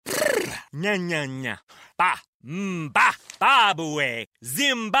nya nya nya. Ba, ba, Babue,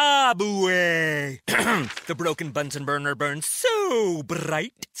 Zimbabwe. The broken Bunsen burner burns so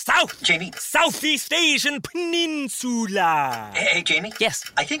bright. Jamie. Southeast Asian Peninsula. Hey, Jamie?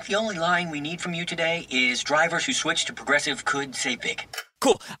 Yes? I think the only line we need from you today is drivers who switch to Progressive could save big.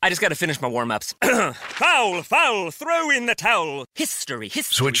 Cool. I just gotta finish my warm-ups. Foul, throw in the towel. History.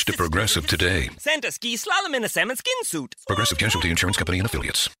 Switch to Progressive today. Santa ski slalom in a salmon skin suit. Progressive Casualty Insurance Company and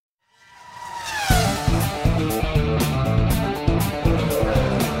Affiliates.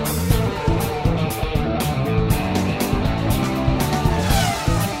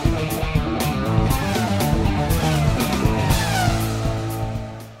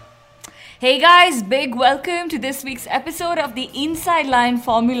 Hey guys, big welcome to this week's episode of the Inside Line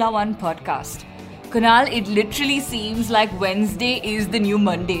Formula One podcast. Kunal, it literally seems like Wednesday is the new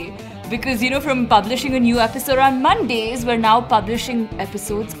Monday because, from publishing a new episode on Mondays, we're now publishing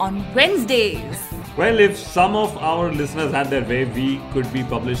episodes on Wednesdays. Well, if some of our listeners had their way, we could be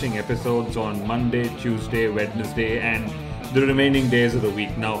publishing episodes on Monday, Tuesday, Wednesday, and the remaining days of the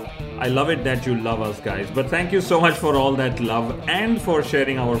week. Now, I love it that you love us, guys, but thank you so much for all that love and for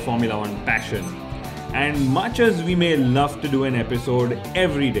sharing our Formula One passion. And much as we may love to do an episode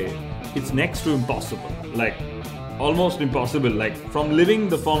every day, it's next to impossible. Like, almost impossible. Like, from living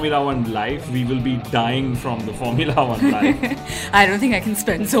the Formula One life, we will be dying from the Formula One life. I don't think I can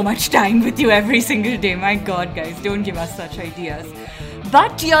spend so much time with you every single day. My God, guys, don't give us such ideas.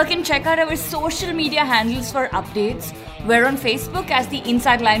 But y'all can check out our social media handles for updates. We're on Facebook as the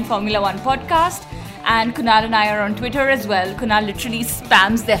Inside Line Formula One podcast, and Kunal and I are on Twitter as well. Kunal literally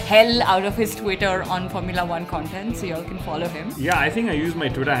spams the hell out of his Twitter on Formula One content, so y'all can follow him. Yeah, I think I use my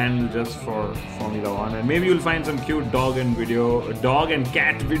Twitter handle just for Formula One, and maybe you'll find some cute dog and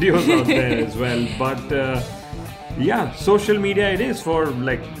cat videos out there as well. But yeah, social media it is for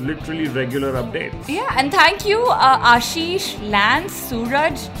like literally regular updates. Yeah, and thank you Ashish, Lance,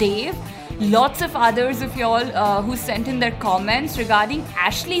 Suraj, Dave, lots of others of y'all who sent in their comments regarding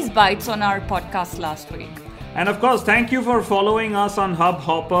Ashley's bites on our podcast last week. And of course, thank you for following us on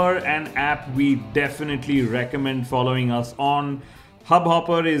Hubhopper, an app we definitely recommend following us on.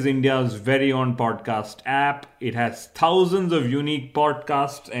 Hubhopper is India's very own podcast app. It has thousands of unique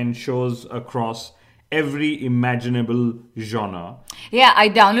podcasts and shows across every imaginable genre. Yeah, I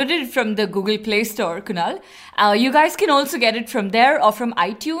downloaded it from the Google Play Store, Kunal. You guys can also get it from there or from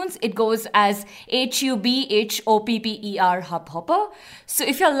iTunes. It goes as HUBHOPPER Hubhopper. So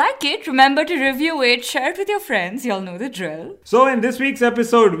if you like it, remember to review it, share it with your friends. Y'all know the drill. So in this week's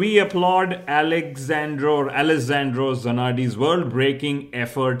episode, we applaud Alessandro Zanardi's world-breaking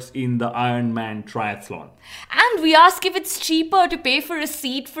efforts in the Ironman triathlon. And we ask if it's cheaper to pay for a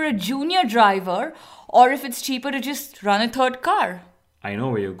seat for a junior driver or if it's cheaper to just run a third car. I know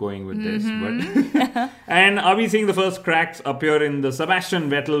where you're going with this, but... And are we seeing the first cracks appear in the Sebastian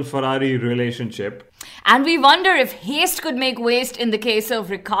Vettel-Ferrari relationship? And we wonder if haste could make waste in the case of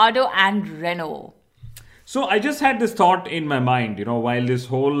Ricciardo and Renault. So I just had this thought in my mind, while this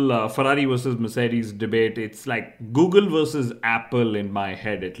whole Ferrari versus Mercedes debate, it's like Google versus Apple in my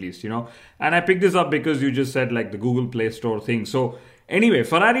head at least, And I picked this up because you just said like the Google Play Store thing. So anyway,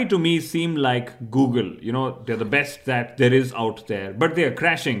 Ferrari to me seem like Google, they're the best that there is out there, but they are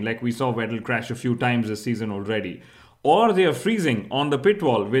crashing like we saw Vettel crash a few times this season already. Or they are freezing on the pit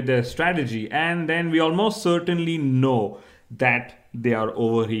wall with their strategy, and then we almost certainly know that they are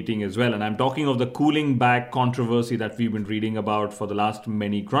overheating as well. And I'm talking of the cooling back controversy that we've been reading about for the last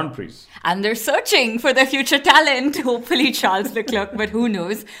many Grand Prix. And they're searching for their future talent, hopefully Charles Leclerc, but who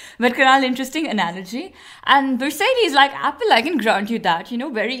knows. But Kunal, interesting analogy. And Mercedes, like Apple, I can grant you that,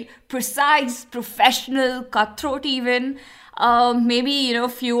 very precise, professional, cutthroat even. Maybe,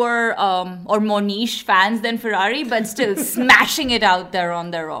 fewer or more niche fans than Ferrari, but still smashing it out there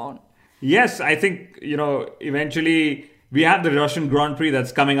on their own. Yes, I think, eventually we have the Russian Grand Prix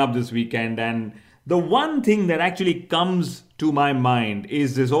that's coming up this weekend, and the one thing that actually comes to my mind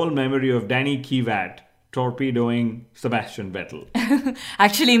is this whole memory of Danny Kivat torpedoing Sebastian Vettel.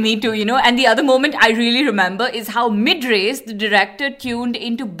 Actually, me too, And the other moment I really remember is how mid-race the director tuned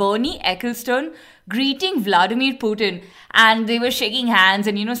into Bernie Ecclestone greeting Vladimir Putin. And they were shaking hands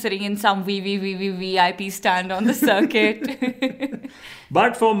and, sitting in some VIP stand on the circuit.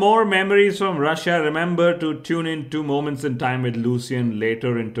 But for more memories from Russia, remember to tune in to Moments in Time with Lucian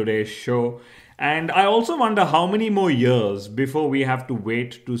later in today's show. And I also wonder how many more years before we have to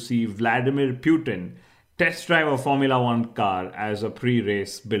wait to see Vladimir Putin test drive a Formula One car as a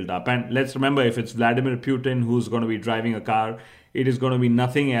pre-race build-up. And let's remember, if it's Vladimir Putin who's going to be driving a car, it is going to be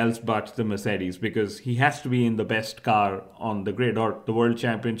nothing else but the Mercedes, because he has to be in the best car on the grid, or the World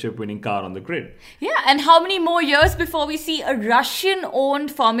Championship winning car on the grid. Yeah, and how many more years before we see a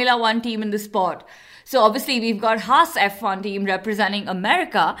Russian-owned Formula One team in the sport? So obviously we've got Haas F1 team representing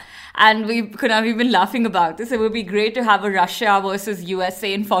America, and we could have been laughing about this. It would be great to have a Russia versus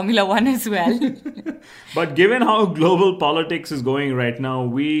USA in Formula One as well. But given how global politics is going right now,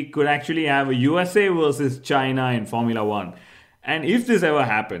 we could actually have a USA versus China in Formula One. And if this ever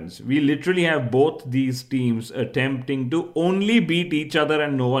happens, we literally have both these teams attempting to only beat each other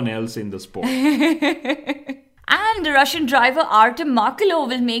and no one else in the sport. And the Russian driver Artem Markelov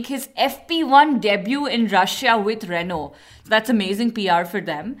will make his FP1 debut in Russia with Renault. So that's amazing PR for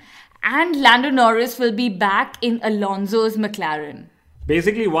them. And Lando Norris will be back in Alonso's McLaren.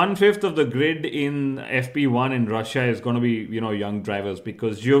 Basically, 1/5 of the grid in FP1 in Russia is going to be, young drivers,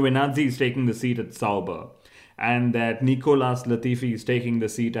 because Giovinazzi is taking the seat at Sauber, and that Nicolas Latifi is taking the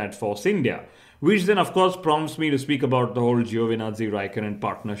seat at Force India, which then, of course, prompts me to speak about the whole Giovinazzi-Raikkonen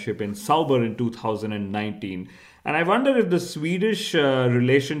partnership in Sauber in 2019. And I wonder if the Swedish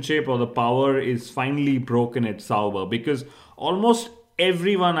relationship or the power is finally broken at Sauber, because almost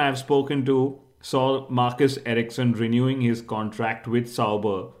everyone I've spoken to saw Marcus Ericsson renewing his contract with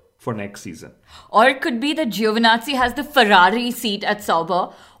Sauber for next season. Or it could be that Giovinazzi has the Ferrari seat at Sauber,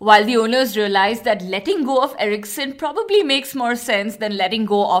 while the owners realize that letting go of Ericsson probably makes more sense than letting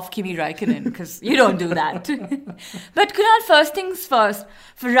go of Kimi Raikkonen, because you don't do that. But Kunal, first things first,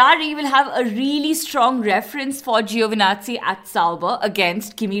 Ferrari will have a really strong reference for Giovinazzi at Sauber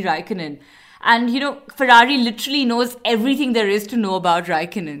against Kimi Raikkonen. And, Ferrari literally knows everything there is to know about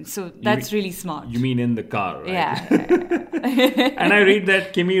Raikkonen. So that's really smart. You mean in the car, right? Yeah. And I read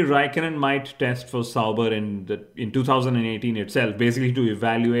that Kimi Raikkonen might test for Sauber in 2018 itself, basically to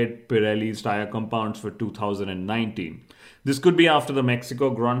evaluate Pirelli's tyre compounds for 2019. This could be after the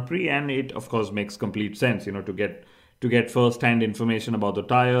Mexico Grand Prix, and it, of course, makes complete sense, to get first-hand information about the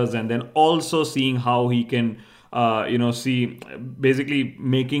tyres, and then also seeing how he can see basically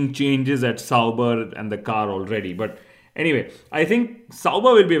making changes at Sauber and the car already. But anyway, I think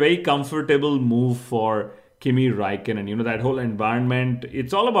Sauber will be a very comfortable move for Kimi Raikkonen. That whole environment,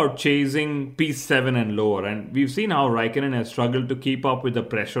 it's all about chasing P7 and lower. And we've seen how Raikkonen has struggled to keep up with the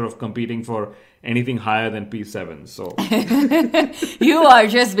pressure of competing for anything higher than P7. So you are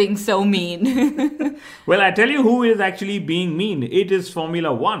just being so mean. Well, I tell you who is actually being mean. It is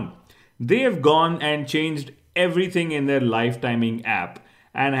Formula One. They have gone and changed everything in their live timing app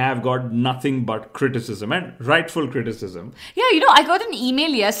and have got nothing but criticism, and rightful criticism. Yeah, I got an email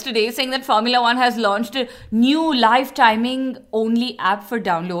yesterday saying that Formula One has launched a new live timing only app for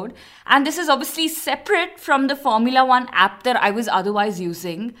download, and this is obviously separate from the Formula One app that I was otherwise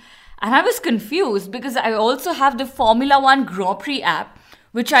using. And I was confused because I also have the Formula One Grand Prix app,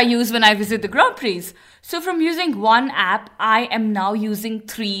 which I use when I visit the Grand Prix. So from using one app, I am now using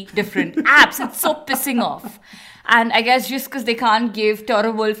 3 different apps. It's so pissing off. And I guess just because they can't give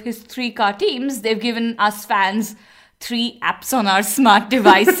Toto Wolff his 3 car teams, they've given us fans 3 apps on our smart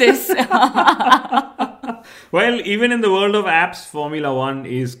devices. Well, even in the world of apps, Formula One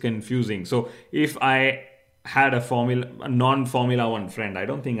is confusing. So if I had a non-Formula One friend, I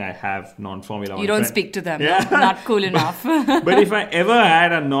don't think I have non-Formula One You don't friend. speak to them. Yeah. Not cool enough. But if I ever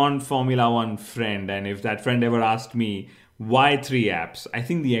had a non-Formula One friend, and if that friend ever asked me, why 3 apps? I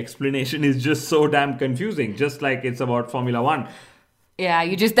think the explanation is just so damn confusing, just like it's about Formula One. Yeah,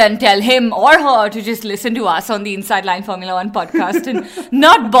 you just then tell him or her to just listen to us on the Inside Line Formula One podcast and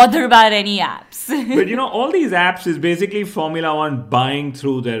not bother about any apps. But all these apps is basically Formula One buying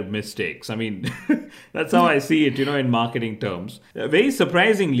through their mistakes. I mean, that's how I see it, in marketing terms. Very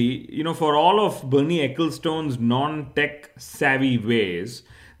surprisingly, for all of Bernie Ecclestone's non-tech savvy ways,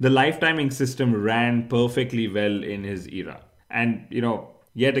 the live timing system ran perfectly well in his era. And,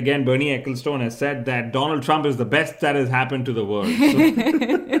 yet again, Bernie Ecclestone has said that Donald Trump is the best that has happened to the world. So.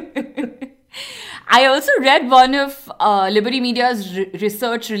 I also read one of Liberty Media's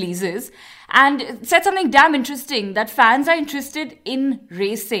research releases and said something damn interesting, that fans are interested in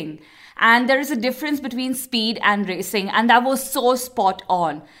racing. And there is a difference between speed and racing. And that was so spot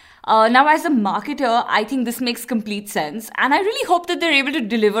on. Now, as a marketer, I think this makes complete sense. And I really hope that they're able to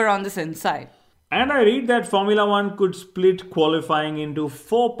deliver on this insight. And I read that Formula One could split qualifying into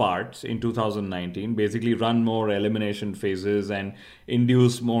 4 parts in 2019, basically run more elimination phases and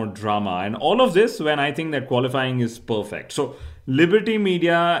induce more drama. And all of this when I think that qualifying is perfect. So Liberty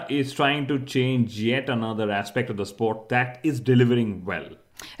Media is trying to change yet another aspect of the sport that is delivering well.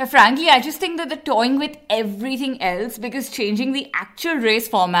 Frankly, I just think that they're toying with everything else because changing the actual race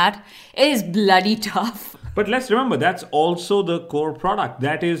format is bloody tough. But let's remember, that's also the core product.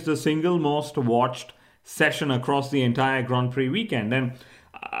 That is the single most watched session across the entire Grand Prix weekend. And,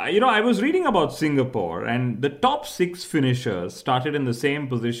 I was reading about Singapore, and the top 6 finishers started in the same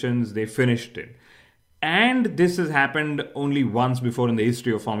positions they finished in. And this has happened only once before in the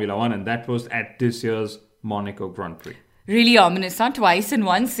history of Formula One, and that was at this year's Monaco Grand Prix. Really ominous, not twice in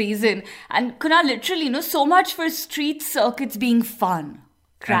one season. And Kunal, literally, so much for street circuits being fun.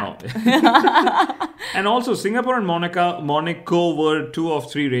 Crap. And also, Singapore and Monaco were 2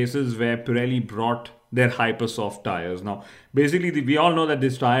 of 3 races where Pirelli brought their Hypersoft tires. Now, basically, we all know that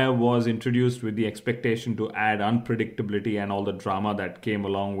this tire was introduced with the expectation to add unpredictability and all the drama that came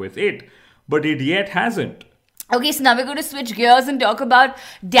along with it. But it yet hasn't. Okay, so now we're going to switch gears and talk about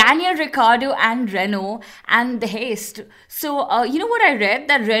Daniel Ricciardo and Renault and the haste. So, you know what I read?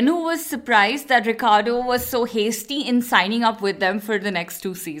 That Renault was surprised that Ricciardo was so hasty in signing up with them for the next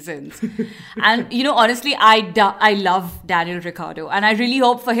 2 seasons. And, honestly, I love Daniel Ricciardo. And I really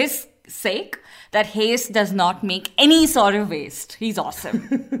hope for his sake that haste does not make any sort of waste. He's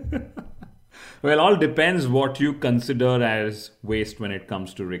awesome. Well, all depends what you consider as waste when it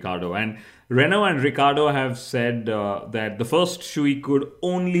comes to Ricciardo. And Renault and Ricciardo have said that the first Shui could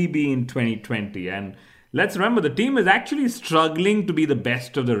only be in 2020. And let's remember, the team is actually struggling to be the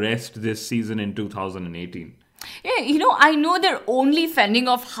best of the rest this season in 2018. Yeah, I know they're only fending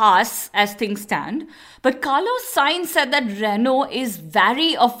off Haas as things stand, but Carlos Sainz said that Renault is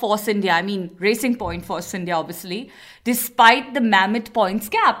wary of Force India. I mean, Racing Point Force India, obviously, despite the mammoth points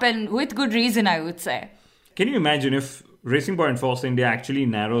gap, and with good reason, I would say. Can you imagine if Racing Point Force India actually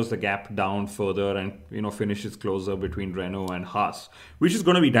narrows the gap down further and, finishes closer between Renault and Haas, which is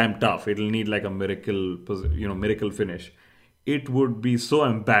going to be damn tough. It'll need like a miracle finish. It would be so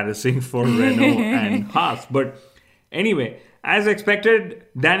embarrassing for Renault and Haas. But anyway, as expected,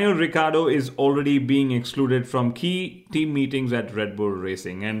 Daniel Ricciardo is already being excluded from key team meetings at Red Bull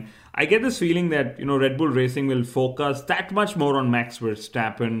Racing. And I get this feeling that, Red Bull Racing will focus that much more on Max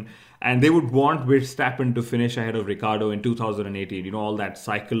Verstappen, and they would want Verstappen to finish ahead of Ricciardo in 2018. All that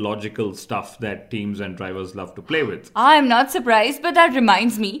psychological stuff that teams and drivers love to play with. I'm not surprised, but that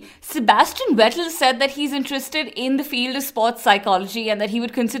reminds me, Sebastian Vettel said that he's interested in the field of sports psychology and that he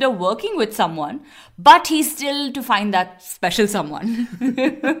would consider working with someone, but he's still to find that special someone.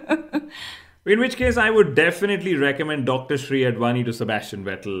 In which case, I would definitely recommend Dr. Sri Advani to Sebastian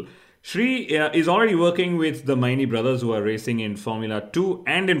Vettel. Sri is already working with the Maini brothers who are racing in Formula 2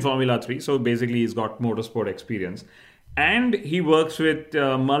 and in Formula 3. So basically, he's got motorsport experience. And he works with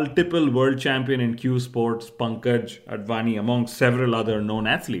multiple world champion in Q Sports, Pankaj Advani, among several other known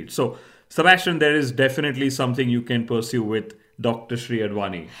athletes. So, Sebastian, there is definitely something you can pursue with Dr. Sri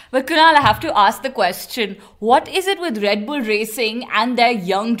Advani. But Kunal, I have to ask the question, what is it with Red Bull Racing and their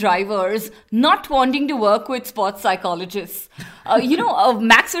young drivers not wanting to work with sports psychologists?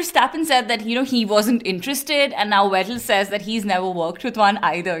 Max Verstappen said that, he wasn't interested, and now Vettel says that he's never worked with one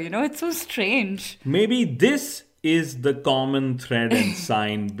either. It's so strange. Maybe this is the common thread and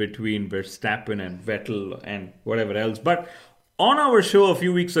sign between Verstappen and Vettel and whatever else. But on our show a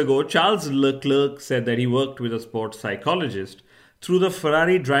few weeks ago, Charles Leclerc said that he worked with a sports psychologist through the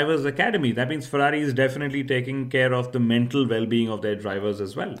Ferrari Drivers Academy. That means Ferrari is definitely taking care of the mental well-being of their drivers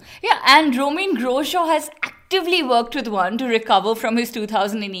as well. Yeah, and Romain Grosjean has actively worked with one to recover from his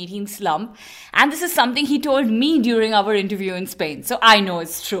 2018 slump. And this is something he told me during our interview in Spain. So I know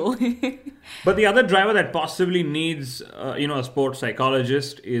it's true. But the other driver that possibly needs, a sports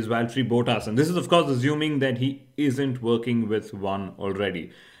psychologist is Valtteri Bottas. And this is, of course, assuming that he isn't working with one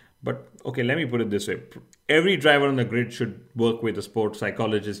already. But, okay, let me put it this way. Every driver on the grid should work with a sports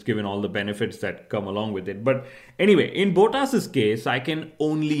psychologist given all the benefits that come along with it. But anyway, in Bottas's case, I can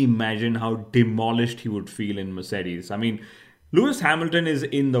only imagine how demolished he would feel in Mercedes. I mean, Lewis Hamilton is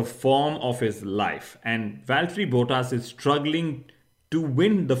in the form of his life, and Valtteri Bottas is struggling to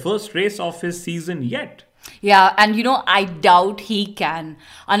win the first race of his season yet. Yeah, and I doubt he can.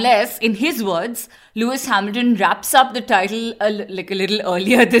 Unless, in his words, Lewis Hamilton wraps up the title a little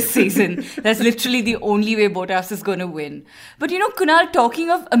earlier this season. That's literally the only way Bottas is going to win. But Kunal,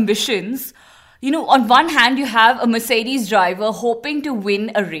 talking of ambitions, on one hand, you have a Mercedes driver hoping to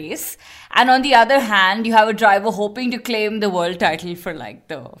win a race. And on the other hand, you have a driver hoping to claim the world title for the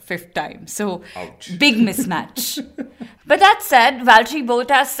 5th time. So, ouch. Big mismatch. But that said, Valtteri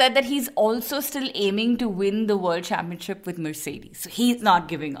Bottas said that he's also still aiming to win the world championship with Mercedes. So he's not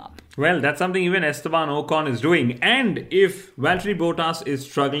giving up. Well, that's something even Esteban Ocon is doing. And if Valtteri Bottas is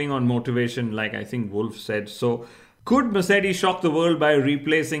struggling on motivation, like I think Wolf said, so could Mercedes shock the world by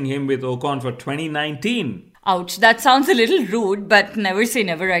replacing him with Ocon for 2019? Ouch, that sounds a little rude, but never say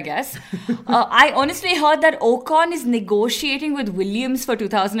never, I guess. I honestly heard that Ocon is negotiating with Williams for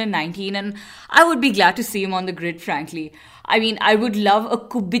 2019, and I would be glad to see him on the grid, frankly. I mean, I would love a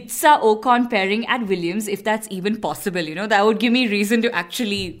Kubica-Ocon pairing at Williams if that's even possible, That would give me reason to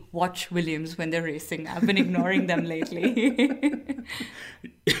actually watch Williams when they're racing. I've been ignoring them lately.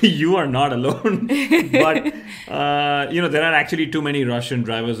 You are not alone. But, there are actually too many Russian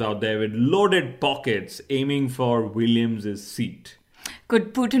drivers out there with loaded pockets aiming for Williams' seat.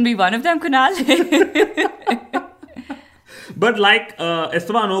 Could Putin be one of them, Kunal? But like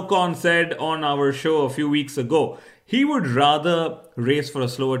Esteban Ocon said on our show a few weeks ago, he would rather race for a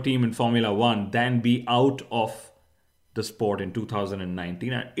slower team in Formula One than be out of the sport in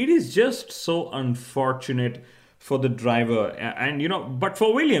 2019. And it is just so unfortunate for the driver. And, but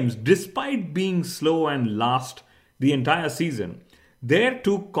for Williams, despite being slow and last the entire season, their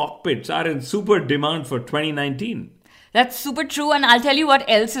two cockpits are in super demand for 2019. That's super true. And I'll tell you what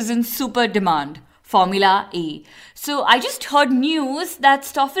else is in super demand. Formula E. So I just heard news that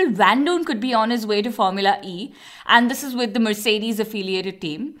Stoffel Vandoorne could be on his way to Formula E, and this is with the Mercedes affiliated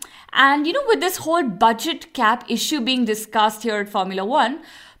team. And with this whole budget cap issue being discussed here at Formula One,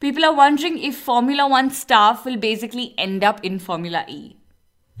 people are wondering if Formula One staff will basically end up in Formula E.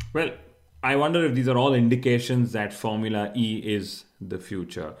 Well, I wonder if these are all indications that Formula E is the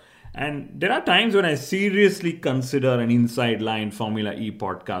future. And there are times when I seriously consider an Inside Line Formula E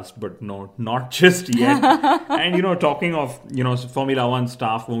podcast, but no, not just yet. And, talking of, Formula One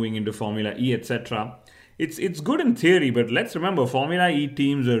staff moving into Formula E, etc. It's good in theory, but let's remember Formula E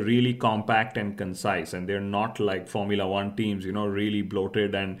teams are really compact and concise, and they're not like Formula One teams, really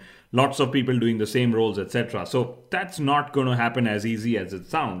bloated and lots of people doing the same roles, etc. So that's not going to happen as easy as it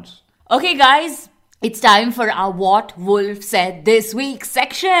sounds. Okay, guys. It's time for our What Wolf Said This Week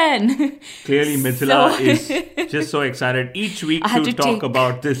section. Clearly, Mithila is just so excited each week to talk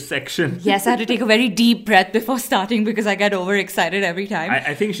about this section. Yes, I had to take a very deep breath before starting because I get overexcited every time.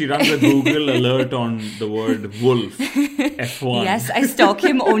 I think she runs a Google alert on the word wolf, F1. Yes, I stalk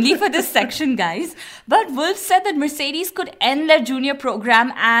him only for this section, guys. But Wolf said that Mercedes could end their junior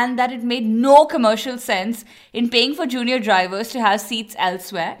program and that it made no commercial sense in paying for junior drivers to have seats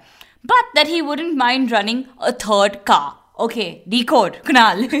elsewhere. But that he wouldn't mind running a third car. Okay, decode,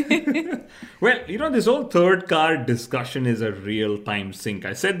 Kunal. Well, this whole third car discussion is a real time sink.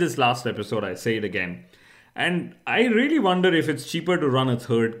 I said this last episode, I say it again. And I really wonder if it's cheaper to run a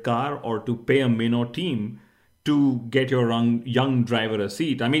third car or to pay a minnow team to get your young driver a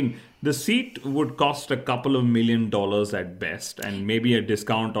seat. I mean, the seat would cost a couple of $1 million at best and maybe a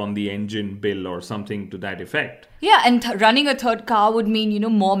discount on the engine bill or something to that effect. Yeah, and running a third car would mean,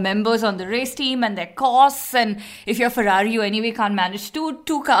 more members on the race team and their costs. And if you're Ferrari, you anyway can't manage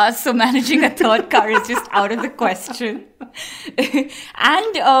two cars. So managing a third car is just out of the question.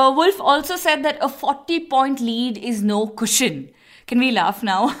 And Wolf also said that a 40-point lead is no cushion. Can we laugh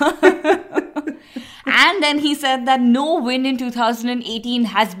now? And then he said that no win in 2018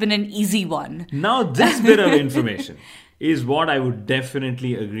 has been an easy one. Now, this bit of information is what I would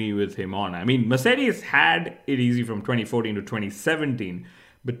definitely agree with him on. I mean, Mercedes had it easy from 2014 to 2017,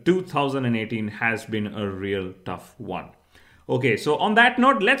 but 2018 has been a real tough one. Okay, so on that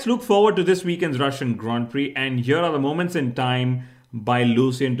note, let's look forward to this weekend's Russian Grand Prix, and here are the moments in time by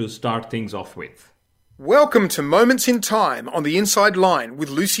Lucien to start things off with. Welcome to Moments in Time on the Inside Line with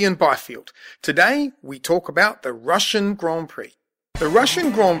Lucien Byfield. Today, we talk about the Russian Grand Prix. The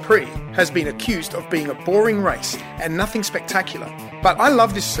Russian Grand Prix has been accused of being a boring race and nothing spectacular, but I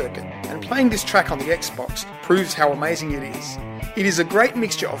love this circuit, and playing this track on the Xbox proves how amazing it is. It is a great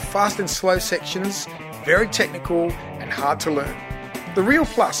mixture of fast and slow sections, very technical and hard to learn. The real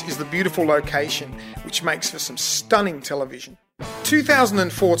plus is the beautiful location, which makes for some stunning television.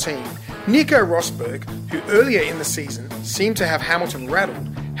 2014, Nico Rosberg, who earlier in the season seemed to have Hamilton rattled,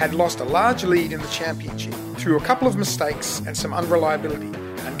 had lost a large lead in the championship through a couple of mistakes and some unreliability,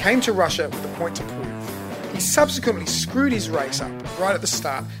 and came to Russia with a point to prove. He subsequently screwed his race up right at the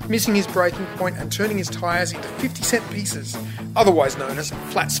start, missing his braking point and turning his tyres into 50-cent pieces, otherwise known as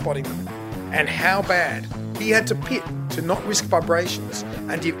flat spotting them. And how bad? He had to pit to not risk vibrations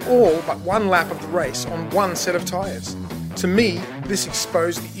and did all but one lap of the race on one set of tyres. To me, this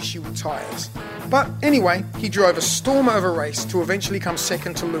exposed the issue with tyres. But anyway, he drove a storm-over race to eventually come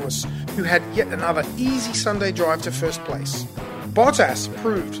second to Lewis, who had yet another easy Sunday drive to first place. Bottas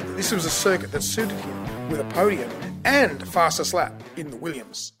proved that this was a circuit that suited him, with a podium and fastest lap in the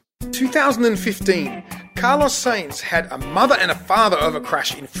Williams. 2015, Carlos Sainz had a mother and a father over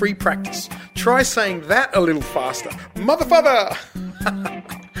crash in free practice. Try saying that a little faster. Mother father!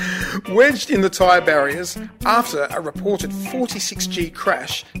 Wedged in the tyre barriers, after a reported 46G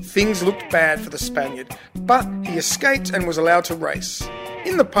crash, things looked bad for the Spaniard, but he escaped and was allowed to race.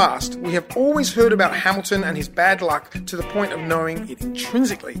 In the past, we have always heard about Hamilton and his bad luck to the point of knowing it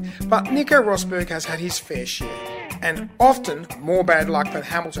intrinsically, but Nico Rosberg has had his fair share, and often more bad luck than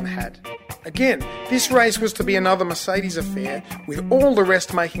Hamilton had. Again, this race was to be another Mercedes affair, with all the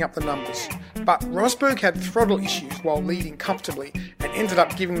rest making up the numbers. But Rosberg had throttle issues while leading comfortably and ended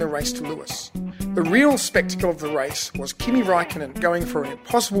up giving the race to Lewis. The real spectacle of the race was Kimi Raikkonen going for an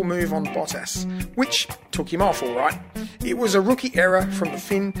impossible move on Bottas, which took him off alright. It was a rookie error from the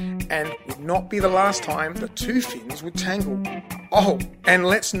Finn and would not be the last time the two Finns would tangle. Oh, and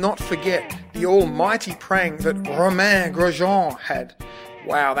let's not forget the almighty prang that Romain Grosjean had.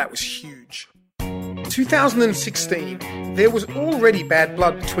 Wow, that was huge. 2016, there was already bad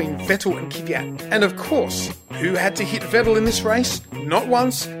blood between Vettel and Kvyat. And of course, who had to hit Vettel in this race? Not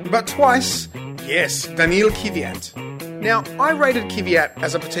once, but twice. Yes, Daniil Kvyat. Now, I rated Kvyat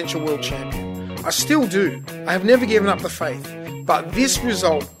as a potential world champion. I still do. I have never given up the faith. But this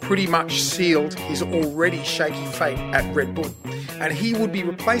result pretty much sealed his already shaky fate at Red Bull. And he would be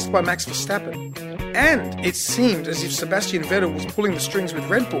replaced by Max Verstappen. And it seemed as if Sebastian Vettel was pulling the strings with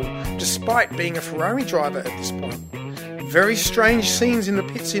Red Bull, despite being a Ferrari driver at this point. Very strange scenes in the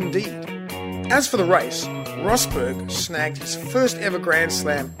pits indeed. As for the race, Rosberg snagged his first ever Grand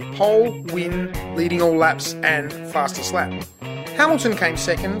Slam, pole, win, leading all laps, and fastest lap. Hamilton came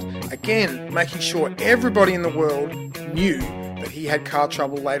second, again making sure everybody in the world knew that he had car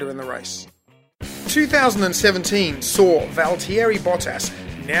trouble later in the race. 2017 saw Valtteri Bottas,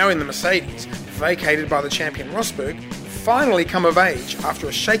 now in the Mercedes, vacated by the champion Rosberg, finally come of age after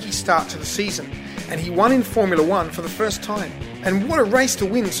a shaky start to the season, and he won in Formula 1 for the first time. And what a race to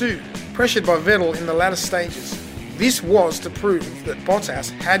win too, pressured by Vettel in the latter stages. This was to prove that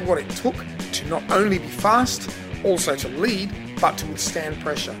Bottas had what it took to not only be fast, also to lead, but to withstand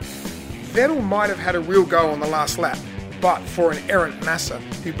pressure. Vettel might have had a real go on the last lap, but for an errant Massa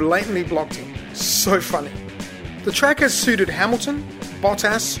who blatantly blocked him. So funny. The track has suited Hamilton,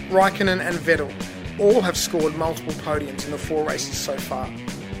 Bottas, Raikkonen and Vettel. All have scored multiple podiums in the 4 races so far.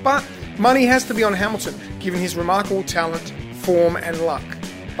 But money has to be on Hamilton, given his remarkable talent, form and luck.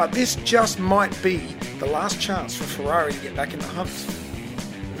 But this just might be the last chance for Ferrari to get back in the hunt.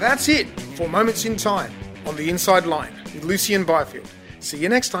 That's it for Moments in Time on the Inside Line with Lucien Byfield. See you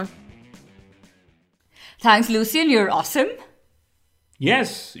next time. Thanks, Lucien. You're awesome.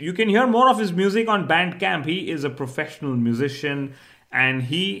 Yes, you can hear more of his music on Bandcamp. He is a professional musician and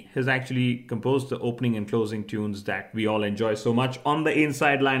he has actually composed the opening and closing tunes that we all enjoy so much on the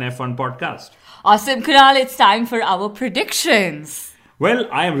Inside Line F1 podcast. Awesome, Kunal. It's time for our predictions. Well,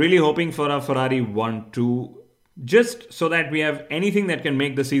 I am really hoping for a Ferrari 1-2, just so that we have anything that can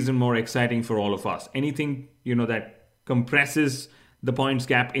make the season more exciting for all of us. Anything, that compresses the points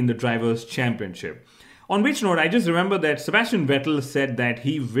gap in the Drivers' Championship. On which note, I just remember that Sebastian Vettel said that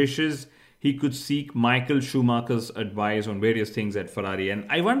he wishes he could seek Michael Schumacher's advice on various things at Ferrari. And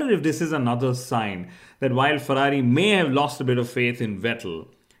I wonder if this is another sign that while Ferrari may have lost a bit of faith in Vettel,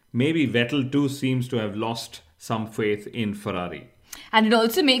 maybe Vettel too seems to have lost some faith in Ferrari. And it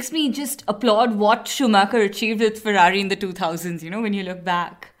also makes me just applaud what Schumacher achieved with Ferrari in the 2000s, when you look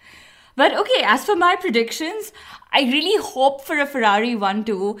back. But okay, as for my predictions, I really hope for a Ferrari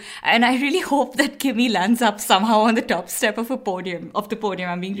 1-2, and I really hope that Kimi lands up somehow on the top step of the podium.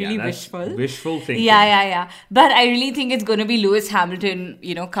 I'm being really wishful. Wishful thinking. Yeah. But I really think it's going to be Lewis Hamilton,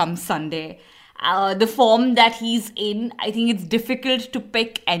 come Sunday. The form that he's in, I think it's difficult to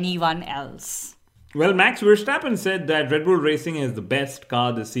pick anyone else. Well, Max Verstappen said that Red Bull Racing has the best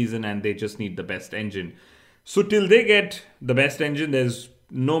car this season and they just need the best engine. So till they get the best engine, there's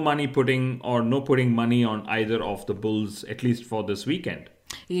no putting money on either of the Bulls, at least for this weekend.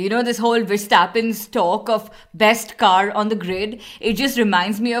 This whole Verstappen's talk of best car on the grid, it just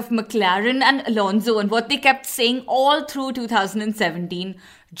reminds me of McLaren and Alonso and what they kept saying all through 2017,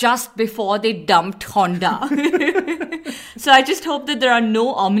 just before they dumped Honda. So I just hope that there are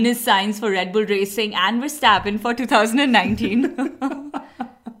no ominous signs for Red Bull Racing and Verstappen for 2019.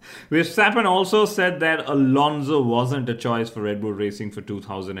 Verstappen also said that Alonso wasn't a choice for Red Bull Racing for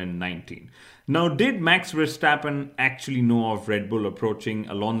 2019. Now, did Max Verstappen actually know of Red Bull approaching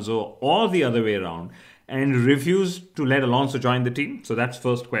Alonso or the other way around and refused to let Alonso join the team? So that's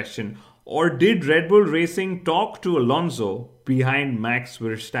first question. Or did Red Bull Racing talk to Alonso behind Max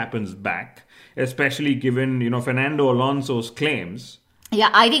Verstappen's back, especially given, Fernando Alonso's claims? Yeah,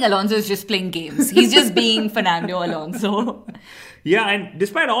 I think Alonso is just playing games. He's just being Fernando Alonso. Yeah, and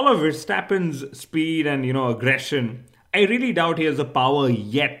despite all of Verstappen's speed and, aggression, I really doubt he has the power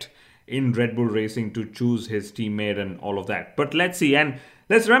yet in Red Bull Racing to choose his teammate and all of that. But let's see. And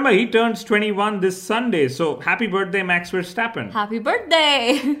let's remember, he turns 21 this Sunday. So happy birthday, Max Verstappen. Happy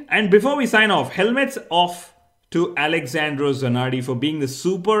birthday. And before we sign off, helmets off to Alexandro Zanardi for being the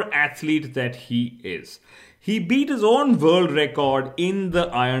super athlete that he is. He beat his own world record in the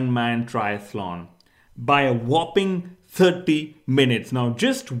Ironman triathlon by a whopping 30 minutes. Now,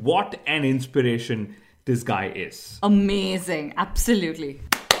 just what an inspiration this guy is. Amazing. Absolutely.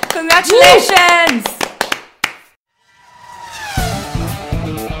 Congratulations.